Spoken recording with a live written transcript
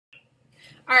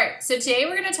All right, so today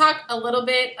we're going to talk a little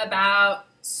bit about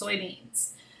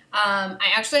soybeans.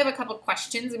 I actually have a couple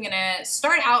questions I'm going to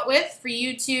start out with for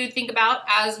you to think about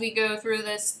as we go through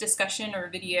this discussion or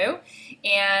video.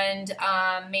 And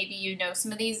maybe you know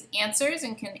some of these answers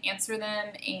and can answer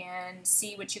them and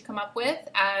see what you come up with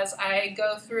as I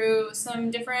go through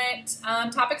some different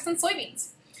topics on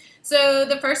soybeans. So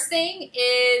the first thing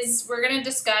is we're going to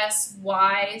discuss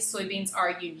why soybeans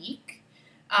are unique.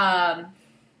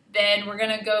 Then we're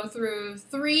going to go through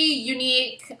 3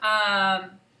 unique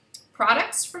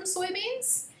products from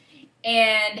soybeans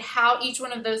and how each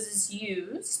one of those is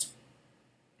used.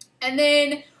 And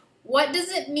then what does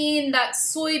it mean that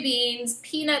soybeans,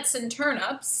 peanuts, and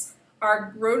turnips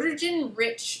are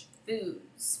growth-rich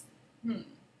foods? All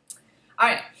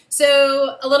right,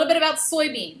 so a little bit about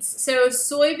soybeans. So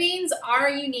soybeans are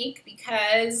unique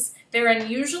because they're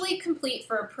unusually complete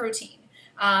for a protein.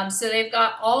 So they've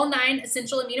got all 9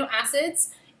 essential amino acids,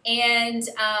 and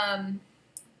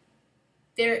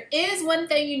there is one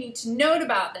thing you need to note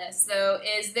about this, though,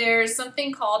 is there's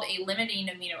something called a limiting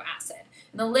amino acid.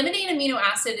 And the limiting amino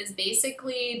acid is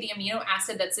basically the amino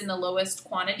acid that's in the lowest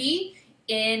quantity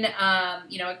in a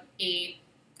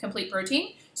complete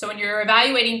protein. So when you're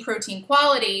evaluating protein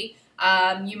quality,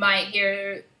 you might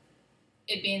hear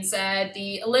it being said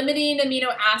the limiting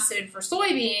amino acid for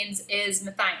soybeans is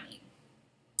methionine.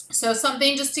 So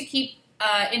something just to keep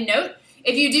in note,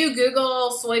 if you do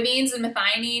Google soybeans and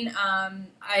methionine,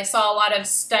 I saw a lot of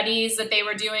studies that they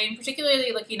were doing,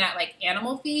 particularly looking at like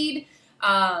animal feed,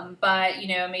 but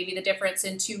maybe the difference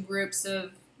in 2 groups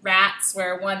of rats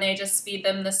where one they just feed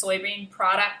them the soybean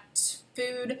product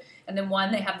food, and then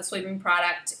one they have the soybean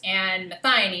product and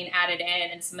methionine added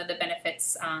in, and some of the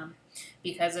benefits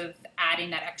because of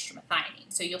adding that extra methionine.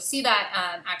 So you'll see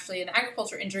that actually in the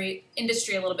agriculture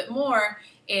industry a little bit more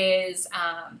is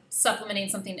supplementing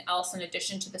something else in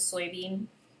addition to the soybean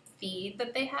feed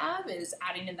that they have is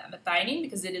adding in that methionine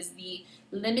because it is the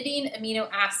limiting amino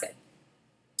acid.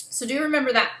 So do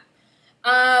remember that.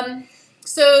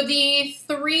 So the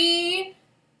 3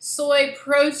 soy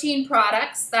protein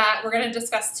products that we're going to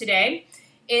discuss today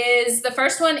is the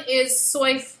first one is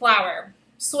soy flour.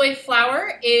 Soy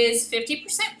flour is 50%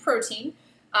 protein.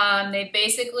 They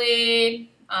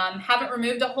basically haven't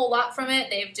removed a whole lot from it.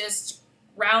 They've just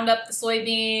ground up the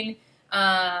soybean,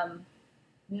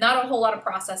 not a whole lot of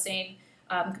processing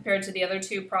compared to the other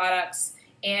 2 products,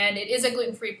 and it is a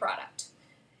gluten-free product.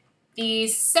 The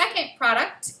second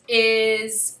product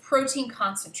is protein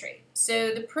concentrate.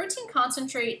 So the protein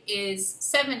concentrate is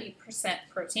 70%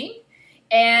 protein,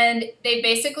 and they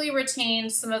basically retain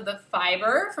some of the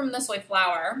fiber from the soy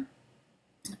flour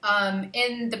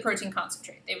in the protein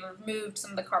concentrate. They've removed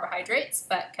some of the carbohydrates,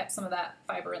 but kept some of that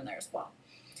fiber in there as well.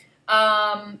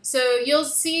 So you'll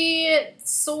see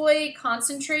soy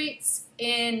concentrates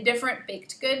in different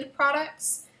baked good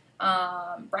products,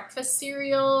 breakfast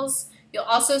cereals. You'll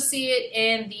also see it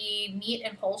in the meat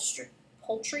and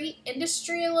poultry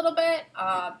industry a little bit,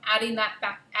 adding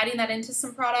that into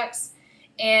some products.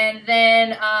 And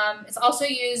then it's also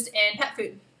used in pet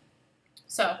food.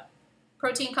 So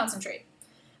protein concentrate.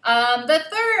 The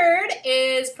third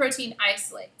is protein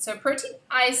isolate. So protein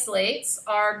isolates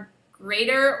are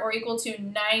greater or equal to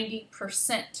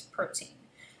 90% protein.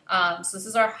 So this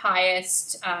is our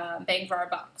highest bang for our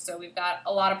buck. So we've got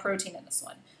a lot of protein in this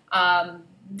one.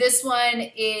 This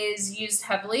one is used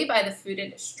heavily by the food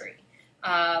industry.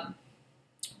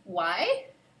 Why?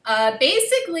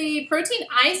 Basically, protein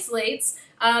isolates,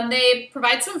 they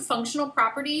provide some functional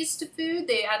properties to food.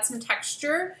 They add some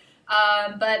texture,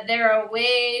 but they're a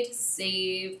way to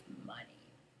save money.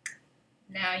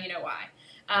 Now you know why.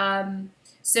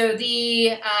 So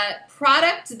the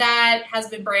product that has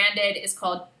been branded is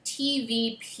called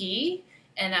TVP,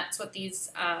 and that's what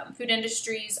these food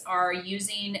industries are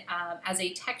using as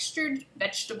a textured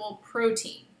vegetable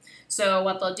protein. So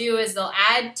what they'll do is they'll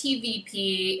add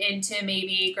TVP into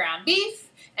maybe ground beef,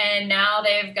 and now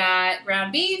they've got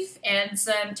ground beef and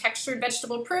some textured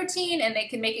vegetable protein, and they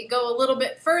can make it go a little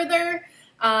bit further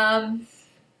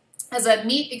as a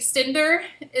meat extender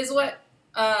is what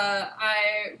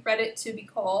I read it to be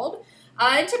called.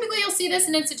 And typically you'll see this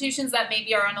in institutions that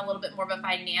maybe are on a little bit more of a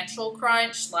financial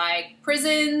crunch, like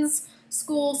prisons,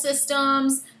 school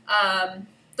systems,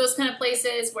 those kind of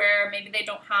places where maybe they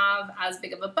don't have as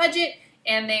big of a budget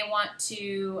and they want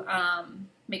to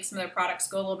make some of their products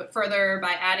go a little bit further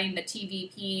by adding the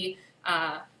TVP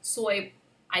soy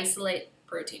isolate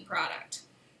protein product.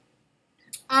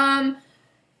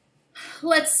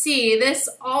 Let's see, this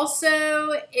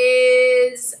also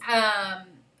is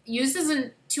used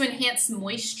to enhance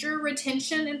moisture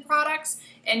retention in products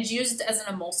and used as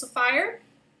an emulsifier.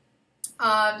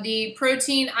 The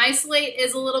protein isolate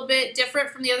is a little bit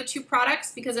different from the other two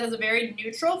products because it has a very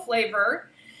neutral flavor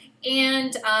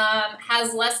and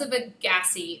has less of a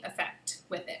gassy effect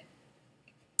with it.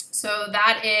 So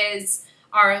that is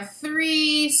our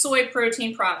 3 soy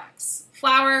protein products: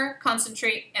 flour,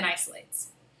 concentrate, and isolates.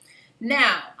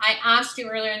 Now, I asked you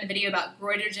earlier in the video about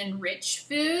goitrogen-rich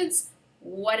foods.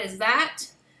 What is that?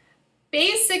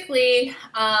 Basically,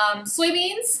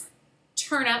 soybeans,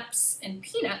 turnips, and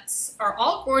peanuts are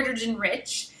all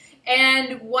goitrogen-rich,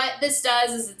 and what this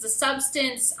does is it's a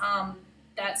substance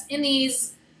that's in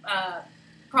these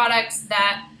products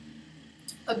that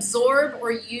absorb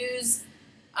or use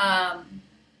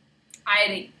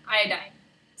iodine.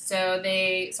 So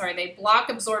they block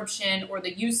absorption or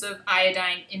the use of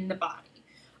iodine in the body.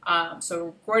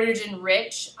 So goitrogen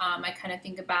rich, I kind of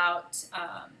think about,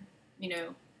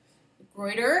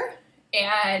 goiter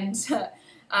and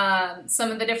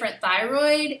some of the different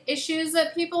thyroid issues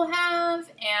that people have,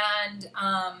 and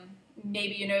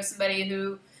maybe you know somebody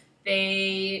who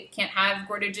they can't have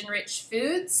goitrogen rich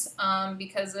foods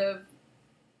because of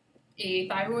a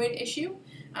thyroid issue.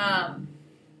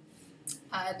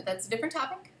 But that's a different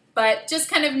topic. But just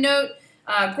kind of note,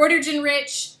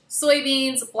 goitrogen-rich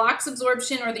soybeans blocks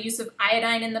absorption or the use of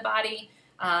iodine in the body,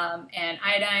 and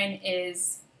iodine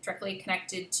is directly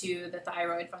connected to the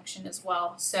thyroid function as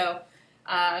well. So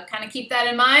kind of keep that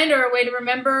in mind, or a way to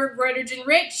remember: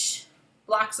 goitrogen-rich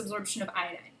blocks absorption of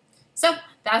iodine. So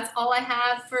that's all I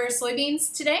have for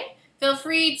soybeans today. Feel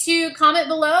free to comment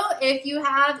below if you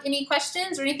have any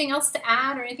questions or anything else to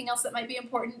add or anything else that might be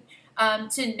important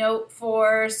to note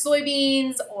for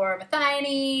soybeans or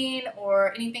methionine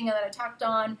or anything that I talked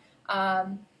on.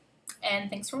 And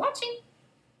thanks for watching.